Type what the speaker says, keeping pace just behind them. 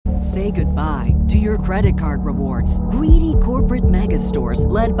Say goodbye to your credit card rewards. Greedy corporate mega stores,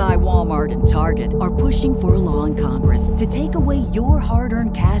 led by Walmart and Target, are pushing for a law in Congress to take away your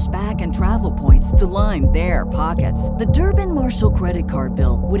hard-earned cash back and travel points to line their pockets. The Durbin-Marshall credit card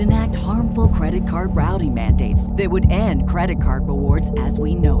bill would enact harmful credit card routing mandates that would end credit card rewards as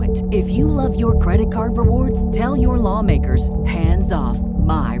we know it. If you love your credit card rewards, tell your lawmakers, hands off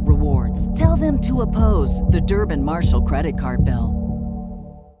my rewards. Tell them to oppose the Durbin-Marshall credit card bill.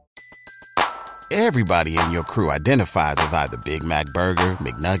 Everybody in your crew identifies as either Big Mac Burger,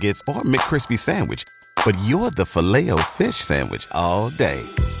 McNuggets, or McCrispy Sandwich. But you're the Filet-O-Fish Sandwich all day.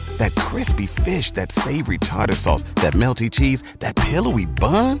 That crispy fish, that savory tartar sauce, that melty cheese, that pillowy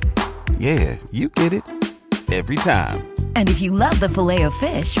bun. Yeah, you get it. Every time. And if you love the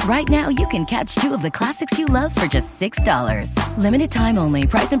Filet-O-Fish, right now you can catch two of the classics you love for just $6. Limited time only.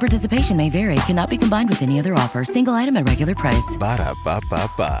 Price and participation may vary. Cannot be combined with any other offer. Single item at regular price.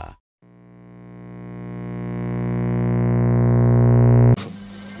 Ba-da-ba-ba-ba.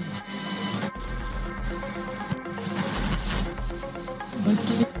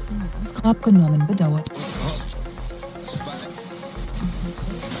 Abgenommen, bedauert.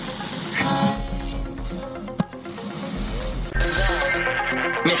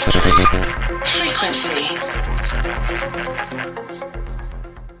 Frequency.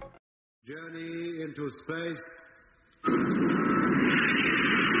 Journey into space.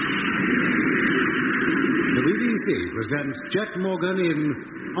 The BBC presents Jet Morgan in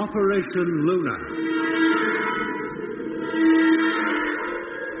Operation Luna.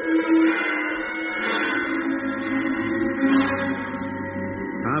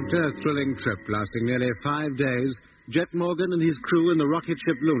 After a thrilling trip lasting nearly 5 days, Jet Morgan and his crew in the rocket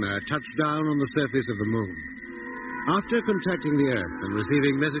ship Luna touched down on the surface of the moon. After contacting the Earth and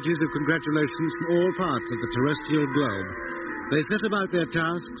receiving messages of congratulations from all parts of the terrestrial globe, they set about their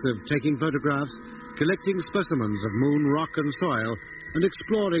tasks of taking photographs, collecting specimens of moon rock and soil, and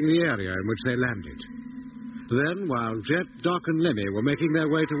exploring the area in which they landed. Then, while Jet, Doc, and Lemmy were making their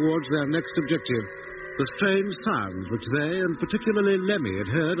way towards their next objective, the strange sounds which they, and particularly Lemmy, had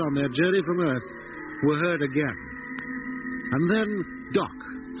heard on their journey from Earth were heard again. And then Doc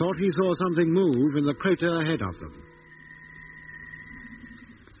thought he saw something move in the crater ahead of them.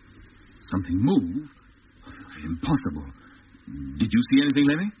 Something move? Impossible. Did you see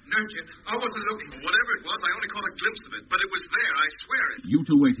anything, Lemmy? No, Jet. I wasn't looking. Whatever it was, I only caught a glimpse of it. But it was there, I swear it. You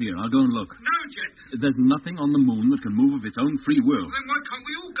two wait here. I'll go and look. No, Jet. There's nothing on the moon that can move of its own free will. Then why can't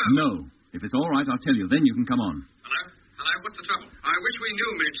we all go? No. If it's all right, I'll tell you. Then you can come on. Hello? Hello? What's the trouble? I wish we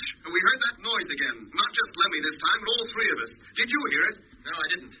knew, Mitch. We heard that noise again. Not just Lemmy this time, but all three of us. Did you hear it? No, I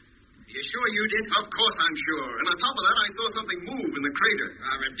didn't. You sure you did? Of course I'm sure. And on top of that, I saw something move in the crater.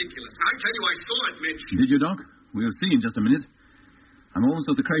 Ridiculous. I tell you, I saw it, Mitch. Did you, Doc? We'll see in just a minute. I'm almost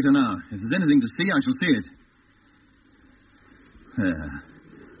at the crater now. If there's anything to see, I shall see it. There.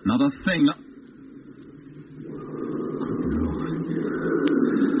 Not a thing.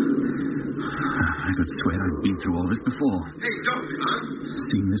 I could swear I've been through all this before. Hey, Doc, huh?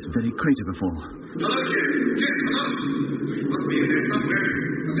 Seen this very crater before. Hello, Jim. Jim, hello. He must be in there somewhere.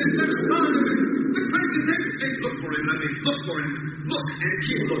 There's no sign of him. The crazy thing. Hey, look for him, Lemmy. Look for him. Look, and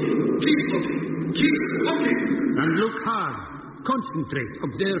keep looking. Keep looking. Keep looking. And look hard. Concentrate.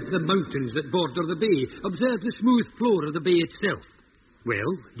 Observe the mountains that border the bay. Observe the smooth floor of the bay itself.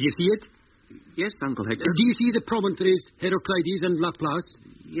 Well, do you see it? Yes, Uncle Hector. Do you see the promontories, Heraclides and Laplace?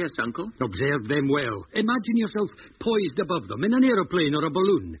 Yes, Uncle. Observe them well. Imagine yourself poised above them in an aeroplane or a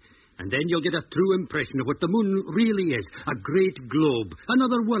balloon. And then you'll get a true impression of what the moon really is. A great globe.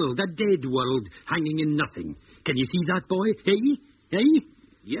 Another world, a dead world, hanging in nothing. Can you see that, boy? Hey? Hey?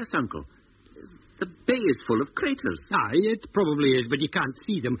 Yes, Uncle. The bay is full of craters. Aye, it probably is, but you can't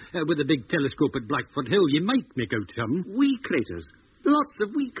see them. With a big telescope at Blackford Hill, you might make out some. Wee craters. Lots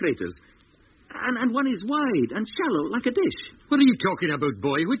of wee craters. And one is wide and shallow like a dish. What are you talking about,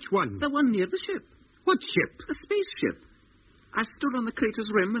 boy? Which one? The one near the ship. What ship? The spaceship. I stood on the crater's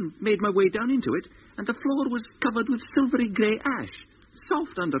rim and made my way down into it, and the floor was covered with silvery grey ash,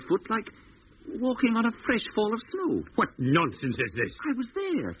 soft underfoot like walking on a fresh fall of snow. What nonsense is this? I was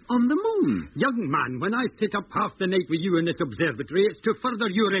there, on the moon. Young man, when I sit up half the night with you in this observatory, it's to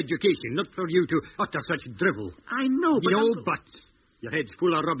further your education, not for you to utter such drivel. I know, but... No buts. Your head's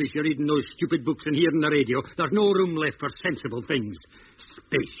full of rubbish. You're reading those stupid books and hearing the radio. There's no room left for sensible things.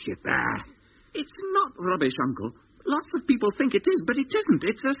 Spaceship, It's not rubbish, Uncle. Lots of people think it is, but it isn't.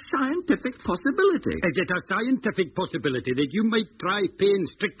 It's a scientific possibility. Is it a scientific possibility that you might try paying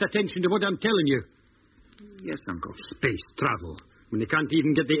strict attention to what I'm telling you? Yes, Uncle. Space travel, when they can't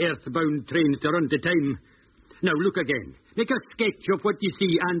even get the earthbound trains to run to time. Now, look again. Make a sketch of what you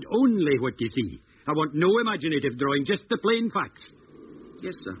see and only what you see. I want no imaginative drawing, just the plain facts.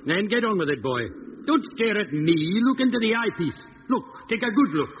 Yes, sir. Then get on with it, boy. Don't stare at me. Look into the eyepiece. Look. Take a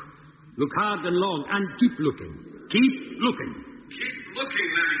good look. Look hard and long, and keep looking. Keep looking. Keep looking,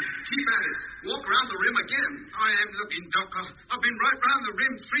 Lemmy. Keep at it. Walk round the rim again. I am looking, Doc. I've been right round the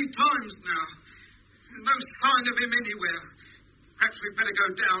rim 3 times now. No sign of him anywhere. Perhaps we'd better go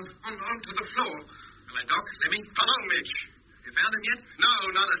down onto the floor. Hello, Doc. Lemmy. Hello, Mitch. You found him yet? No,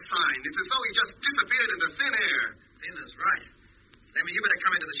 not a sign. It's as though he just disappeared into thin air. Thin is right. Lemmy, you better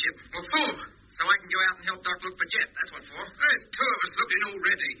come into the ship. What for? So I can go out and help Doc look for Jet. That's what for. There's 2 of us looking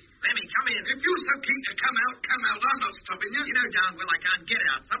already. Lemmy, come in. If you're so keen to come out, come out. I'm not stopping you. You know darn well I can't get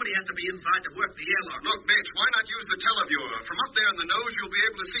out. Somebody has to be inside to work the airlock. Look, Mitch, why not use the televiewer? From up there in the nose, you'll be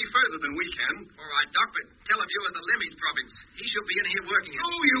able to see further than we can. All right, Doc, but televiewer's a Lemmy's province. He should be in here working it.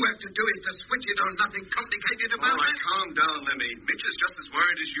 All you have to do is to switch it on. Nothing complicated about it. All right, calm down, Lemmy. Mitch is just as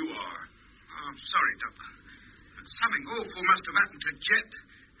worried as you are. Oh, I'm sorry, Doc. But something awful must have happened to Jet.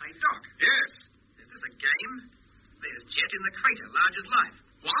 Hey, Doc. Yes? Is this a game? There's Jet in the crater, large as life.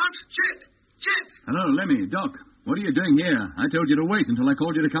 What? Jet! Jet! Hello, Lemmy. Doc, what are you doing here? I told you to wait until I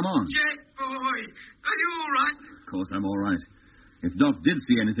called you to come on. Jet, boy! Are you all right? Of course I'm all right. If Doc did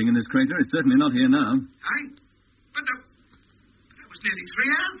see anything in this crater, it's certainly not here now. Hey? But that was nearly 3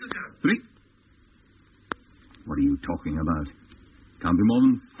 hours ago. 3? What are you talking about? Can't be more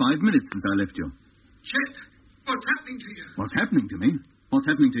than 5 minutes since I left you. Jet, what's happening to you? What's happening to me? What's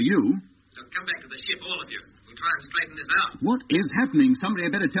happening to you? Look, come back to the ship, all of you. We'll try and straighten this out. What is happening? Somebody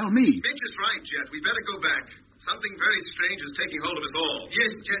had better tell me. Mitch is right, Jet. We better go back. Something very strange is taking hold of us all.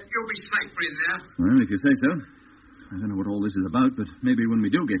 Yes, Jet. You'll be safer in there. Well, if you say so. I don't know what all this is about, but maybe when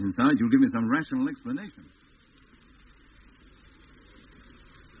we do get inside, you'll give me some rational explanation.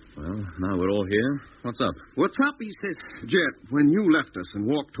 Well, now we're all here. What's up? What's up, he says. Jet, when you left us and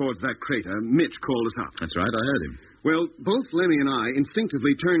walked towards that crater, Mitch called us up. That's right, I heard him. Well, both Lemmy and I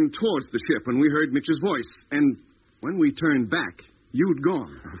instinctively turned towards the ship when we heard Mitch's voice. And when we turned back, you'd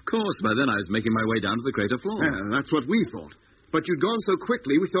gone. Of course, by then I was making my way down to the crater floor. Yeah, that's what we thought. But you'd gone so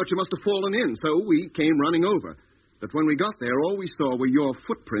quickly, we thought you must have fallen in, so we came running over. But when we got there, all we saw were your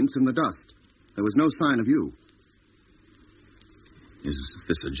footprints in the dust. There was no sign of you. Is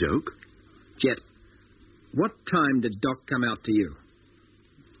this a joke? Jet, what time did Doc come out to you?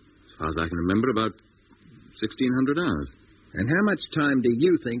 As far as I can remember, about 1,600 hours. And how much time do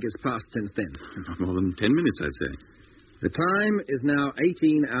you think has passed since then? Not more than 10 minutes, I'd say. The time is now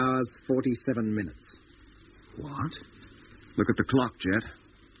 18 hours, 47 minutes. What? Look at the clock, Jet.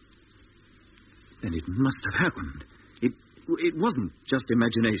 Then it must have happened. It wasn't just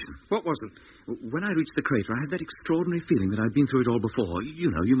imagination. What was it? When I reached the crater, I had that extraordinary feeling that I'd been through it all before. You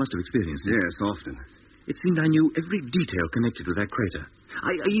know, you must have experienced it. Yes, often. It seemed I knew every detail connected with that crater.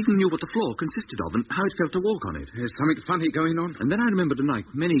 I even knew what the floor consisted of and how it felt to walk on it. There's something funny going on. And then I remembered a night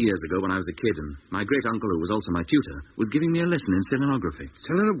many years ago when I was a kid, and my great-uncle, who was also my tutor, was giving me a lesson in selenography.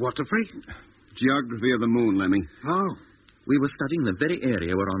 Selenography? Geography of the moon, Lemmy. Oh. We were studying the very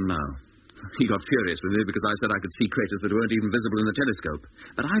area we're on now. He got furious with me because I said I could see craters that weren't even visible in the telescope.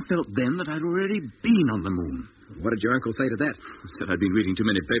 But I felt then that I'd already been on the moon. What did your uncle say to that? He said I'd been reading too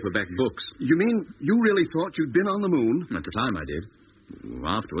many paperback books. You mean you really thought you'd been on the moon? At the time I did.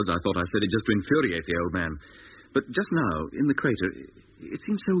 Afterwards, I thought I said it just to infuriate the old man. But just now, in the crater, it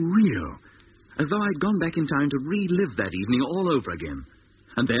seemed so real. As though I'd gone back in time to relive that evening all over again.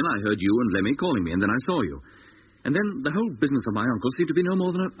 And then I heard you and Lemmy calling me, and then I saw you. And then the whole business of my uncle seemed to be no more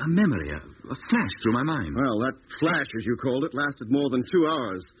than a memory, a flash through my mind. Well, that flash, as you called it, lasted more than 2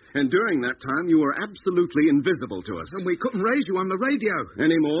 hours. And during that time, you were absolutely invisible to us. And we couldn't raise you on the radio.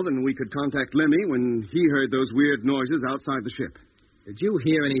 Any more than we could contact Lemmy when he heard those weird noises outside the ship. Did you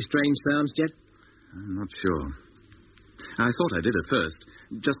hear any strange sounds, Jet? I'm not sure. I thought I did at first,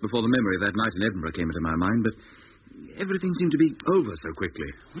 just before the memory of that night in Edinburgh came into my mind, but everything seemed to be over so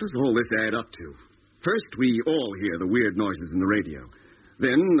quickly. What does all this add up to? First, we all hear the weird noises in the radio.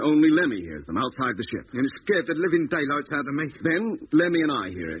 Then, only Lemmy hears them outside the ship. And scared the living daylights out of me. Then, Lemmy and I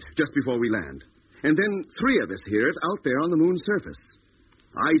hear it, just before we land. And then 3 of us hear it out there on the moon's surface.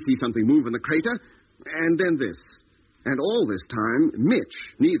 I see something move in the crater, and then this. And all this time,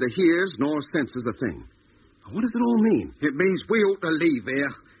 Mitch neither hears nor senses a thing. What does it all mean? It means we ought to leave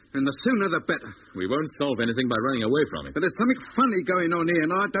here. And the sooner the better. We won't solve anything by running away from it. But there's something funny going on here,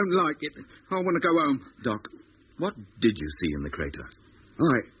 and I don't like it. I want to go home. Doc, what did you see in the crater?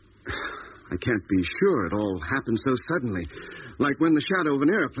 I can't be sure. It all happened so suddenly. Like when the shadow of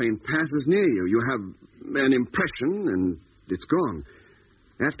an airplane passes near you. You have an impression, and it's gone.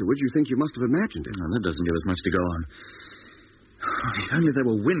 Afterwards, you think you must have imagined it. No, that doesn't give us much to go on. If only there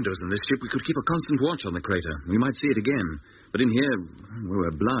were windows in this ship, we could keep a constant watch on the crater. We might see it again. But in here,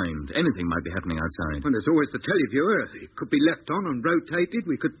 we're blind. Anything might be happening outside. Well, there's always the televiewer. It could be left on and rotated.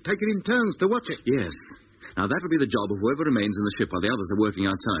 We could take it in turns to watch it. Yes. Now, that would be the job of whoever remains in the ship while the others are working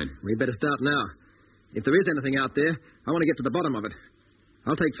outside. We'd better start now. If there is anything out there, I want to get to the bottom of it.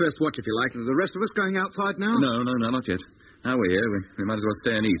 I'll take first watch if you like. Are the rest of us going outside now? No, not yet. Now we're here. We might as well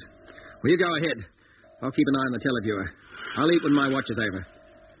stay and eat. Well, you go ahead. I'll keep an eye on the televiewer. I'll eat when my watch is over.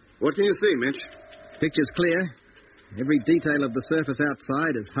 What can you see, Mitch? Picture's clear. Every detail of the surface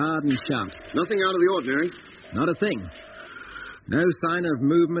outside is hard and sharp. Nothing out of the ordinary? Not a thing. No sign of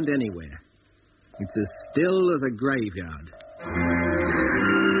movement anywhere. It's as still as a graveyard.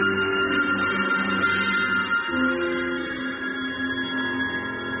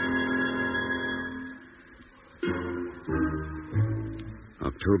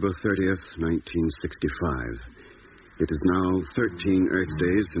 October 30th, 1965. It is now 13 Earth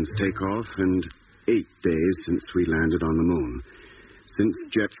days since takeoff and 8 days since we landed on the moon. Since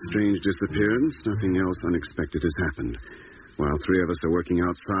Jet's strange disappearance, nothing else unexpected has happened. While 3 of us are working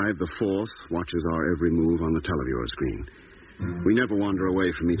outside, the 4th watches our every move on the televiewer screen. We never wander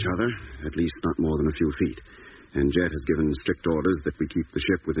away from each other, at least not more than a few feet. And Jet has given strict orders that we keep the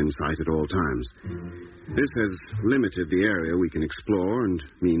ship within sight at all times. This has limited the area we can explore and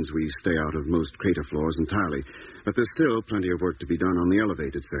means we stay out of most crater floors entirely. But there's still plenty of work to be done on the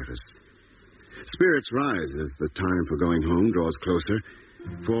elevated surface. Spirits rise as the time for going home draws closer.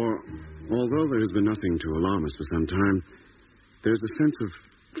 For although there has been nothing to alarm us for some time, there's a sense of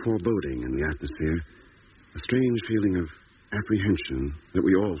foreboding in the atmosphere. A strange feeling of apprehension that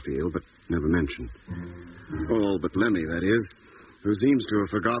we all feel but never mention. All but Lemmy, that is, who seems to have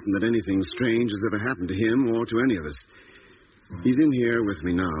forgotten that anything strange has ever happened to him or to any of us. He's in here with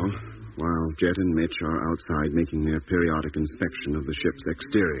me now, while Jet and Mitch are outside making their periodic inspection of the ship's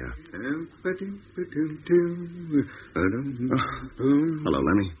exterior. Hello,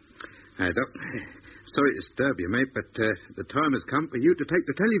 Lemmy. Hi, Doc. Sorry to disturb you, mate, but the time has come for you to take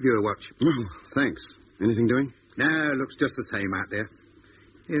the televiewer watch. Oh, thanks. Anything doing? No, looks just the same out there.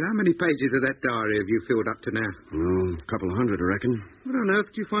 How many pages of that diary have you filled up to now? Oh, a couple of hundred, I reckon. What on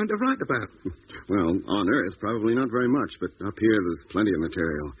earth do you find to write about? Well, on Earth, probably not very much, but up here there's plenty of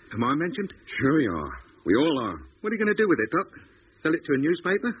material. Am I mentioned? Sure you are. We all are. What are you going to do with it, Doc? Sell it to a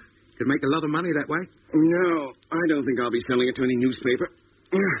newspaper? Could make a lot of money that way. No, I don't think I'll be selling it to any newspaper.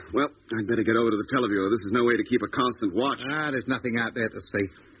 Well, I'd better get over to the televiewer. This is no way to keep a constant watch. There's nothing out there to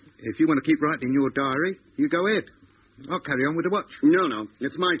see. If you want to keep writing your diary, you go ahead. I'll carry on with the watch. No.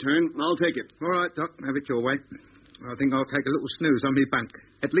 It's my turn. I'll take it. All right, Doc. Have it your way. I think I'll take a little snooze on me bunk.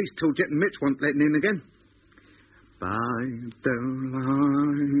 At least till Jet and Mitch won't let in again. By the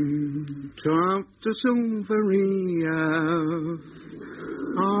light of the silvery hour,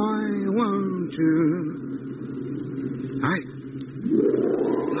 I want to... Hi.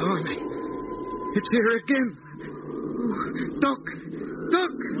 Blimey. It's here again. Doc!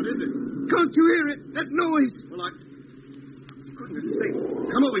 What is it? Can't you hear it? That noise! Well, goodness sake.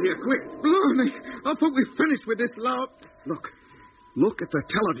 Come over here, quick. Blimey. I thought we finished with this lark. Look at the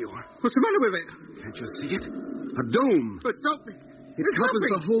televiewer. What's the matter with it? Can't you see it? A dome. But, Doc... It covers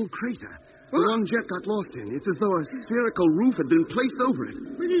the whole crater. The one Jet got lost in. It's as though a spherical roof had been placed over it.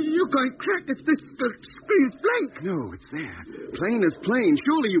 You're going crack if this screen's blank. No, it's there. Plain as plain.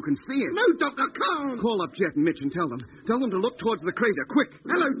 Surely you can see it. No, Doc, I can't. Call up Jet and Mitch and tell them. Tell them to look towards the crater. Quick.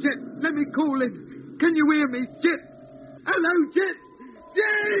 Hello, Jet. Let me call in. Can you hear me, Jet? Hello, Jet.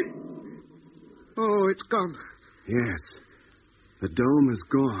 Jet! Oh, it's gone. Yes. The dome is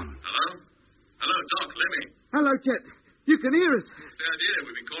gone. Hello, Doc. Lemmy. Hello, Jet. You can hear us. It's the idea.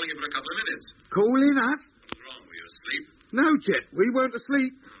 We've been calling you for a couple of minutes. Calling us? What's wrong? Were you asleep? No, Jet. We weren't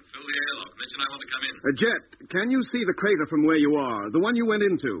asleep. Fill the airlock. Mitch and I want to come in. Jet, can you see the crater from where you are? The one you went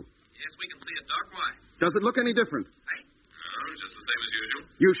into? Yes, we can see it, Doc. Why? Does it look any different? No, just the same as usual.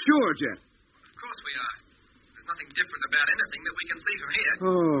 You sure, Jet? Of course we are. There's nothing different about anything that we can see from here.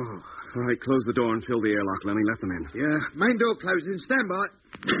 Oh. All right, close the door and fill the airlock, Lemmy. Let them in. Yeah, main door closing. Stand by.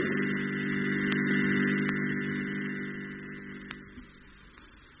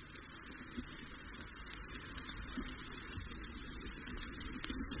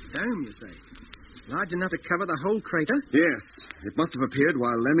 Dome, you say? Large enough to cover the whole crater? Yes. It must have appeared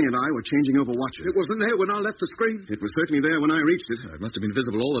while Lemmy and I were changing over watches. It wasn't there when I left the screen. It was certainly there when I reached it. It must have been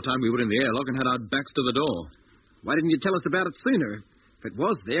visible all the time we were in the airlock and had our backs to the door. Why didn't you tell us about it sooner? If it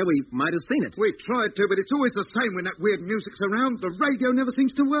was there, we might have seen it. We tried to, but it's always the same when that weird music's around. The radio never seems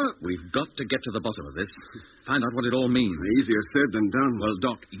to work. We've got to get to the bottom of this. Find out what it all means. Easier said than done. Well,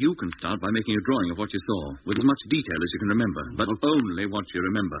 Doc, you can start by making a drawing of what you saw, with as much detail as you can remember, but only what you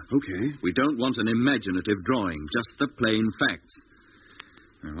remember. Okay. We don't want an imaginative drawing, just the plain facts.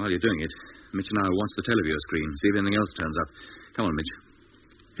 Now, while you're doing it, Mitch and I will watch the televiewer screen, see if anything else turns up. Come on, Mitch.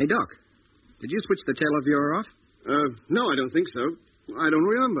 Hey, Doc, did you switch the televiewer off? No, I don't think so. I don't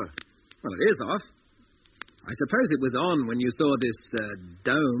remember. Well, it is off. I suppose it was on when you saw this,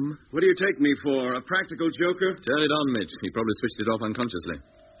 dome. What do you take me for, a practical joker? Turn it on, Mitch. He probably switched it off unconsciously.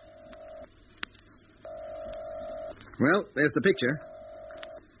 Well, there's the picture.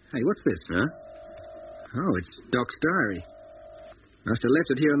 Hey, what's this? Huh? Oh, it's Doc's diary. Must have left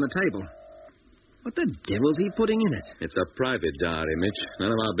it here on the table. What the devil's he putting in it? It's a private diary, Mitch.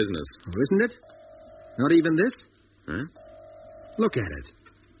 None of our business. Oh, isn't it? Not even this? Huh? Look at it.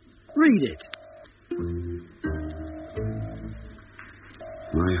 Read it.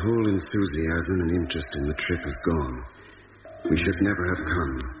 My whole enthusiasm and interest in the trip is gone. We should never have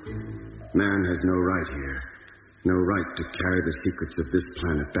come. Man has no right here. No right to carry the secrets of this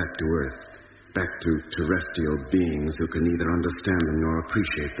planet back to Earth. Back to terrestrial beings who can neither understand them nor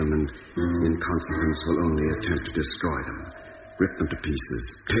appreciate them and, in consequence, will only attempt to destroy them. Rip them to pieces.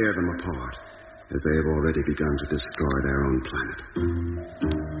 Tear them apart. As they have already begun to destroy their own planet.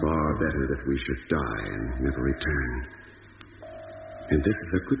 Far better that we should die and never return. And this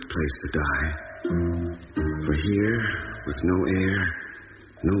is a good place to die. For here, with no air,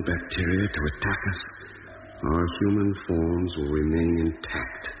 no bacteria to attack us, our human forms will remain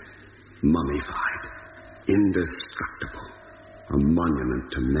intact, mummified, indestructible, a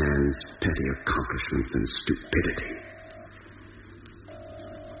monument to man's petty accomplishments and stupidity.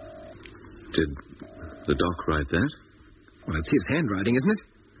 Did the doc write that? Well, it's his handwriting, isn't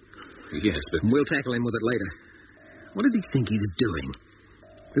it? Yes, but... We'll tackle him with it later. What does he think he's doing?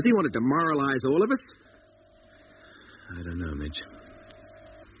 Does he want to demoralize all of us? I don't know, Mitch.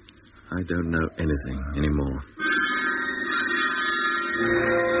 I don't know anything anymore.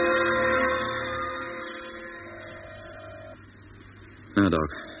 Now, Doc,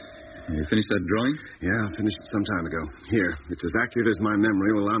 you finished that drawing? Yeah, I finished it some time ago. Here, it's as accurate as my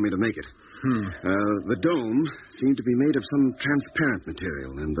memory will allow me to make it. The dome seemed to be made of some transparent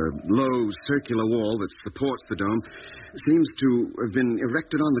material, and the low circular wall that supports the dome seems to have been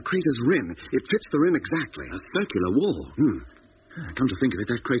erected on the crater's rim. It fits the rim exactly. A circular wall? Come to think of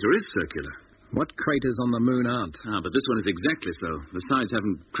it, that crater is circular. What craters on the moon aren't? But this one is exactly so. The sides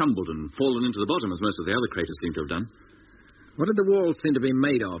haven't crumbled and fallen into the bottom as most of the other craters seem to have done. What did the walls seem to be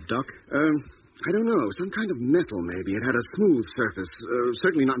made of, Doc? I don't know. Some kind of metal, maybe. It had a smooth surface.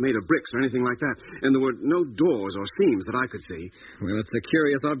 Certainly not made of bricks or anything like that. And there were no doors or seams that I could see. Well, it's a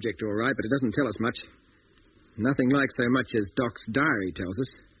curious object, all right, but it doesn't tell us much. Nothing like so much as Doc's diary tells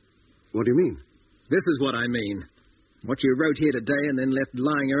us. What do you mean? This is what I mean. What you wrote here today and then left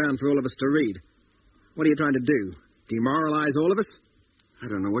lying around for all of us to read. What are you trying to do? Demoralize all of us? I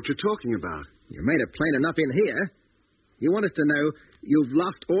don't know what you're talking about. You made it plain enough in here. You want us to know you've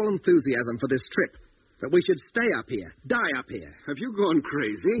lost all enthusiasm for this trip. That we should stay up here, die up here. Have you gone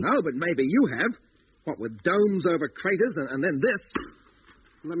crazy? No, but maybe you have. What with domes over craters and then this.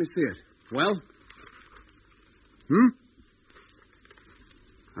 Let me see it. Well?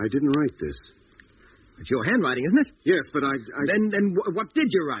 I didn't write this. It's your handwriting, isn't it? Yes, but I... Then what did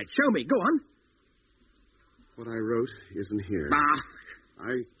you write? Show me. Go on. What I wrote isn't here. Bah!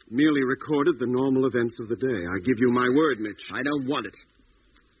 I merely recorded the normal events of the day. I give you my word, Mitch. I don't want it.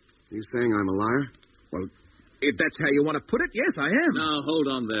 Are you saying I'm a liar? Well, if that's how you want to put it, yes, I am. Now, hold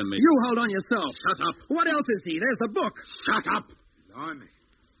on there, Mitch. You hold on yourself. Shut up. What else is he? There's the book. Shut up. Blimey.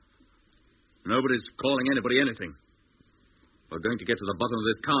 Nobody's calling anybody anything. We're going to get to the bottom of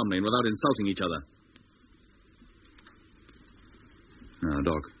this calmly and without insulting each other. Now,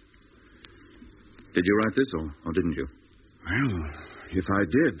 Doc, did you write this or didn't you? Well, if I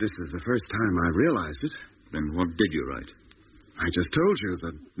did, this is the first time I realized it. Then what did you write? I just told you,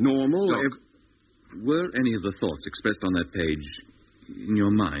 the normal... Doc, were any of the thoughts expressed on that page in your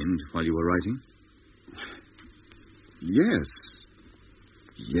mind while you were writing? Yes.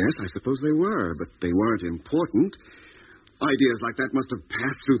 Yes, I suppose they were, but they weren't important. Ideas like that must have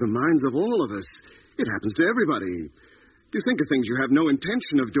passed through the minds of all of us. It happens to everybody. You think of things you have no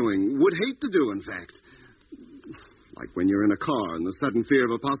intention of doing, would hate to do, in fact. Like when you're in a car and the sudden fear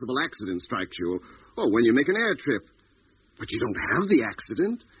of a possible accident strikes you, or when you make an air trip. But you don't have the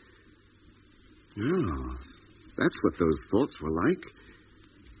accident. No, that's what those thoughts were like.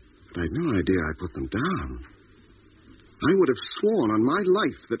 But I'd no idea I put them down. I would have sworn on my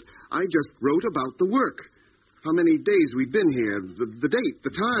life that I just wrote about the work. How many days we've been here, the date,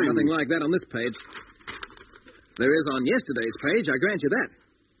 the time. Nothing like that on this page. There is on yesterday's page, I grant you that.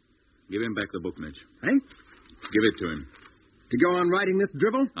 Give him back the book, Mitch. Eh? Give it to him. To go on writing this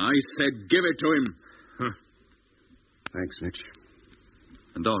dribble? I said give it to him. Huh. Thanks, Mitch.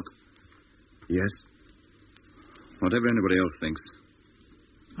 And Doc? Yes? Whatever anybody else thinks,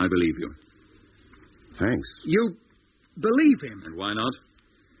 I believe you. Thanks. You believe him? And why not?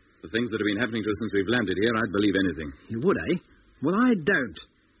 The things that have been happening to us since we've landed here, I'd believe anything. You would, eh? Well, I don't.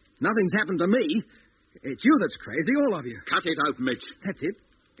 Nothing's happened to me. It's you that's crazy, all of you. Cut it out, Mitch. That's it.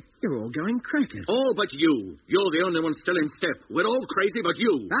 You're all going crackers. All but you. You're the only one still in step. We're all crazy but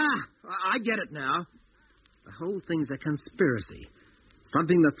you. I get it now. The whole thing's a conspiracy.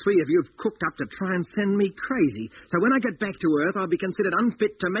 Something the three of you have cooked up to try and send me crazy. So when I get back to Earth, I'll be considered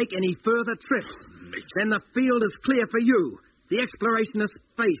unfit to make any further trips. Then the field is clear for you. The exploration of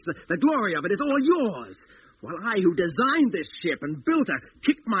space, the glory of it is all yours. While I, who designed this ship and built her,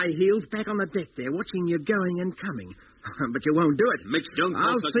 kick my heels back on the deck there, watching you going and coming. But you won't do it. Mitch, don't.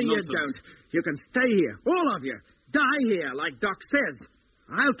 I'll see you don't. You can stay here, all of you. Die here, like Doc says.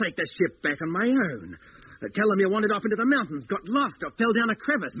 I'll take the ship back on my own. Tell them you wandered off into the mountains, got lost, or fell down a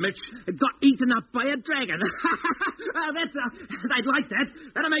crevice. Mitch. Got eaten up by a dragon. I'd like that.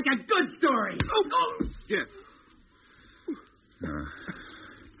 That'll make a good story. Oh. Jeff.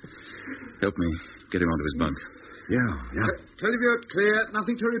 Help me get him onto his bunk. Yeah. Televiewed clear.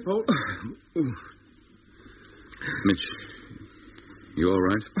 Nothing to report. Mitch, you all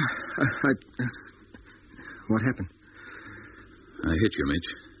right? What happened? I hit you, Mitch.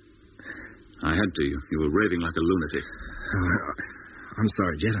 I had to. You were raving like a lunatic. I'm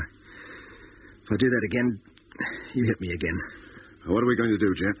sorry, Jet. If I do that again, you hit me again. What are we going to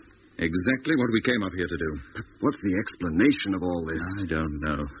do, Jet? Exactly what we came up here to do. What's the explanation of all this? I don't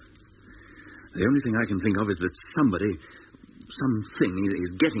know. The only thing I can think of is that something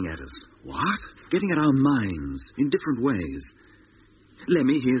is getting at us. What? Getting at our minds in different ways.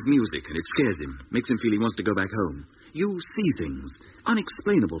 Lemmy hears music and it scares him, makes him feel he wants to go back home. You see things,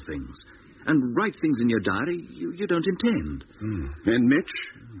 unexplainable things, and write things in your diary you don't intend. And Mitch?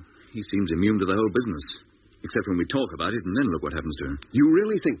 He seems immune to the whole business, except when we talk about it, and then look what happens to him. You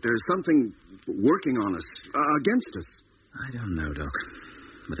really think there's something working on us, against us? I don't know, Doc,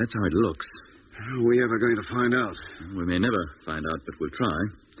 but that's how it looks. How are we ever going to find out? We may never find out, but we'll try.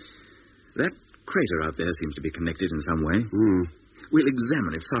 That crater out there seems to be connected in some way. We'll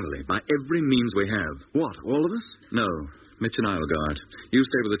examine it thoroughly, by every means we have. What, all of us? No. Mitch and I will go out. You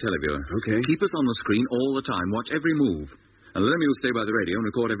stay with the televiewer. Okay. Keep us on the screen all the time. Watch every move. And Lemmy will stay by the radio and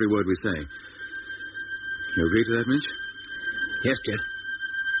record every word we say. You agree to that, Mitch? Yes, Jet.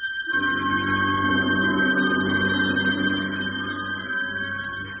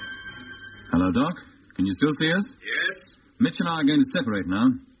 Hello, Doc. Can you still see us? Yes. Mitch and I are going to separate now.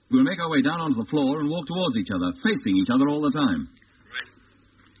 We'll make our way down onto the floor and walk towards each other, facing each other all the time. Right.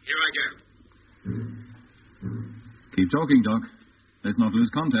 Here I go. Keep talking, Doc. Let's not lose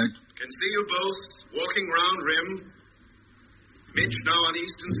contact. Can see you both walking round rim. Mitch now on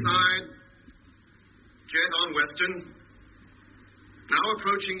eastern side. Jet on western. Now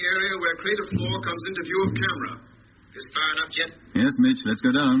approaching area where crater floor comes into view of camera. Is far enough, Jet? Yes, Mitch. Let's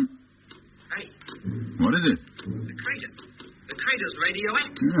go down. Hey. What is it? The crater. The crater's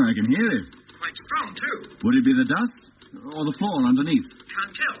radioactive. Yeah, I can hear it. Quite strong, too. Would it be the dust or the floor underneath?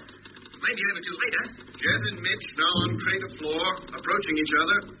 Can't tell. Maybe able to later. Jet and Mitch now on crater floor, approaching each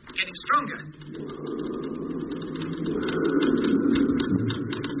other. Getting stronger.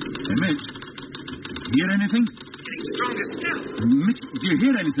 Hey, Mitch. Hear anything? Getting stronger still. Mitch, do you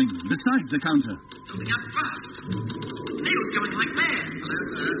hear anything besides the counter? Building up fast. Needle's going like mad.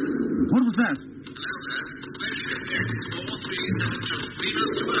 What was that? Spaceship X-4372.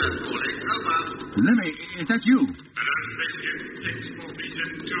 Venus to Earth calling. Over. Lemmy, is that you? Hello, Spaceship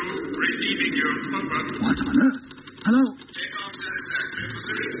X-4372. Receiving you. Over. What on earth? Hello? Takeoff satisfactory.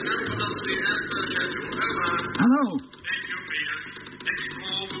 Pursuing sound velocity as per schedule. Over. Hello? Thank you, Peter. Next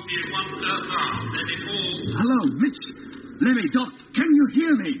call will be at 1:30 hour. Let it all. Hello, Mitch. Lemmy, Doc, can you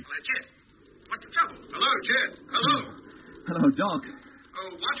hear me? Hello, Jet. What's the trouble? Hello, Jet. Hello. Hello, Doc. Oh,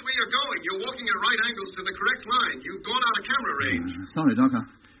 watch where you're going. You're walking at right angles to the correct line. You've gone out of camera range. Sorry, Doc.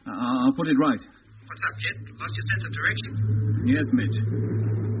 I'll put it right. What's up, Jet? Lost your sense of direction? Yes, Mitch.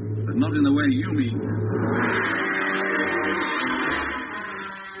 But not in the way you mean.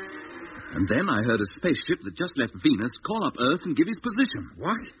 And then I heard a spaceship that just left Venus call up Earth and give his position.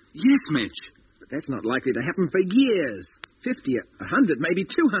 What? Yes, Mitch. But that's not likely to happen for years. 50, 100, maybe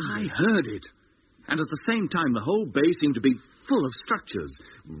 200. I heard it. And at the same time, the whole bay seemed to be full of structures.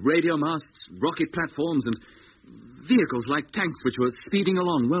 Radio masts, rocket platforms, and vehicles like tanks which were speeding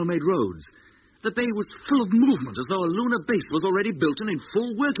along well-made roads. The bay was full of movement, as though a lunar base was already built and in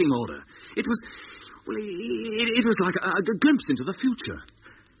full working order. It was... well, it was like a glimpse into the future.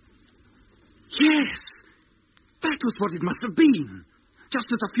 Yes! That was what it must have been.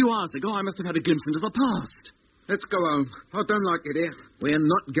 Just as a few hours ago, I must have had a glimpse into the past. Let's go home. I don't like it here. We're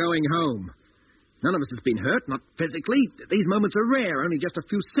not going home. None of us has been hurt, not physically. These moments are rare, only just a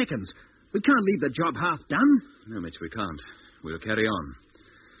few seconds. We can't leave the job half done. No, Mitch, we can't. We'll carry on.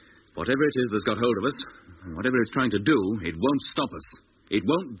 Whatever it is that's got hold of us, and whatever it's trying to do, it won't stop us. It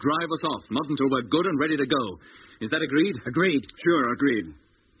won't drive us off, not until we're good and ready to go. Is that agreed? Agreed. Sure, agreed.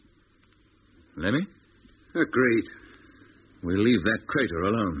 Lemmy? Agreed. We'll leave that crater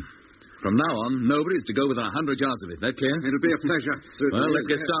alone. From now on, nobody's to go within 100 yards of it. That clear? It'll be a pleasure. Well, let's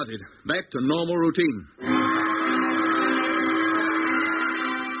get started. Back to normal routine.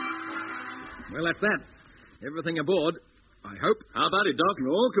 Well, that's that. Everything aboard, I hope. How about it, Doc?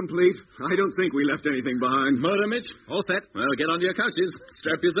 All complete. I don't think we left anything behind. Motor, Mitch? All set. Well, get onto your couches.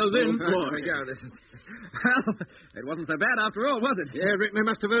 Strap yourselves in. There we go. Well, it wasn't so bad after all, was it? Yeah, Rick, they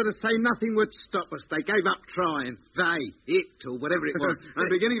must have heard us say nothing would stop us. They gave up trying. Or whatever it was. I'm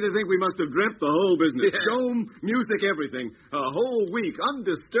beginning to think we must have dreamt the whole business. Yeah. Dome, music, everything. A whole week,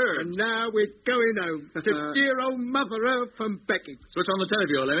 undisturbed. And now we're going home to dear old Mother Earth and Becky. Switch on the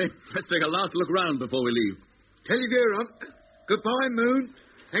teleview, Lemmy. Let's take a last look round before we leave. Teleview on. Goodbye, Moon.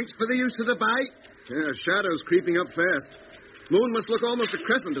 Thanks for the use of the bay. Yeah, shadows creeping up fast. Moon must look almost a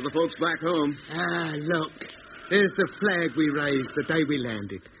crescent to the folks back home. Ah, look. There's the flag we raised the day we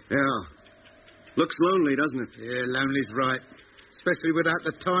landed. Yeah. Looks lonely, doesn't it? Yeah, lonely's right. Especially without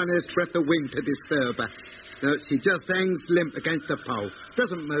the tiniest breath of wind to disturb her. No, she just hangs limp against the pole.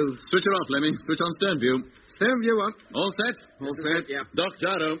 Doesn't move. Switch her off, Lemmy. Switch on stern view. Stern view on. All set? All set. Yeah. Doc,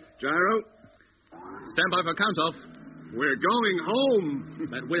 gyro. Gyro. Stand by for count-off. We're going home.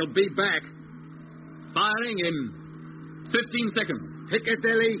 But we'll be back. Firing in 15 seconds.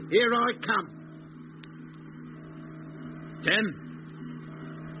 Piccadilly, here I come. 10.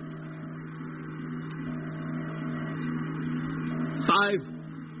 5,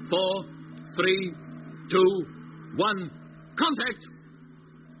 4, 3, 2, 1. Contact!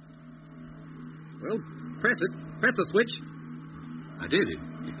 Well, press it. Press the switch. I did.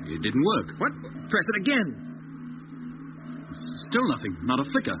 It didn't work. What? Press it again. Still nothing. Not a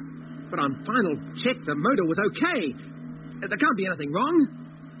flicker. But on final check, the motor was okay. There can't be anything wrong.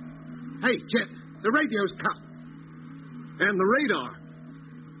 Hey, Jet, the radio's cut. And the radar.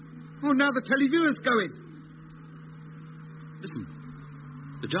 Oh, now the televiewer's going. Listen.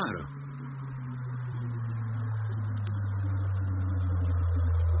 The gyro.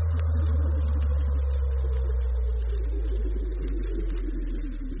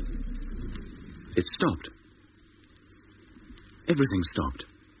 It stopped. Everything stopped.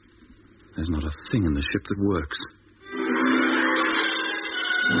 There's not a thing in the ship that works.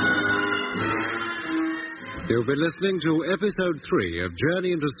 You've been listening to Episode 3 of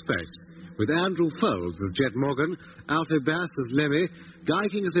Journey into Space, with Andrew Foulds as Jet Morgan, Alfie Bass as Lemmy, Guy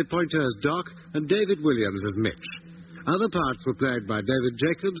Kingsley Pointer as Doc, and David Williams as Mitch. Other parts were played by David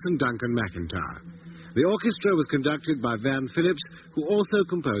Jacobs and Duncan McIntyre. The orchestra was conducted by Van Phillips, who also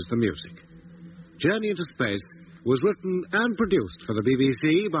composed the music. Journey into Space was written and produced for the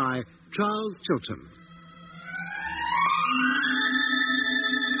BBC by Charles Chilton.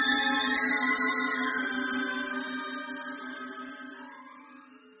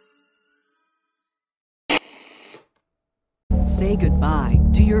 Say goodbye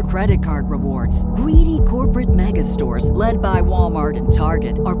to your credit card rewards. Greedy corporate mega stores, led by Walmart and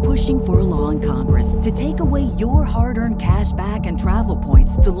Target, are pushing for a law in Congress to take away your hard-earned cash back and travel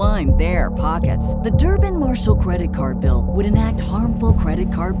points to line their pockets. The Durbin-Marshall credit card bill would enact harmful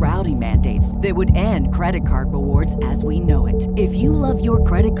credit card routing mandates that would end credit card rewards as we know it. If you love your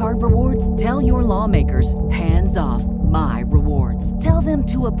credit card rewards, tell your lawmakers, hands off my rewards. Tell them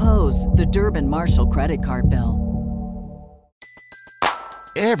to oppose the Durbin-Marshall credit card bill.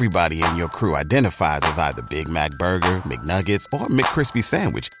 Everybody in your crew identifies as either Big Mac Burger, McNuggets, or McCrispy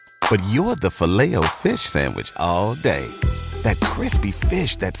Sandwich. But you're the Filet-O-Fish Sandwich all day. That crispy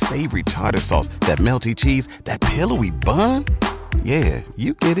fish, that savory tartar sauce, that melty cheese, that pillowy bun. Yeah,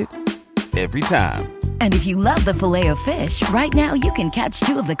 you get it. Every time. And if you love the Filet-O-Fish, right now you can catch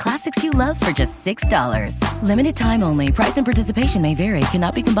 2 of the classics you love for just $6. Limited time only. Price and participation may vary.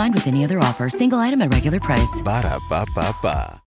 Cannot be combined with any other offer. Single item at regular price. Ba-da-ba-ba-ba.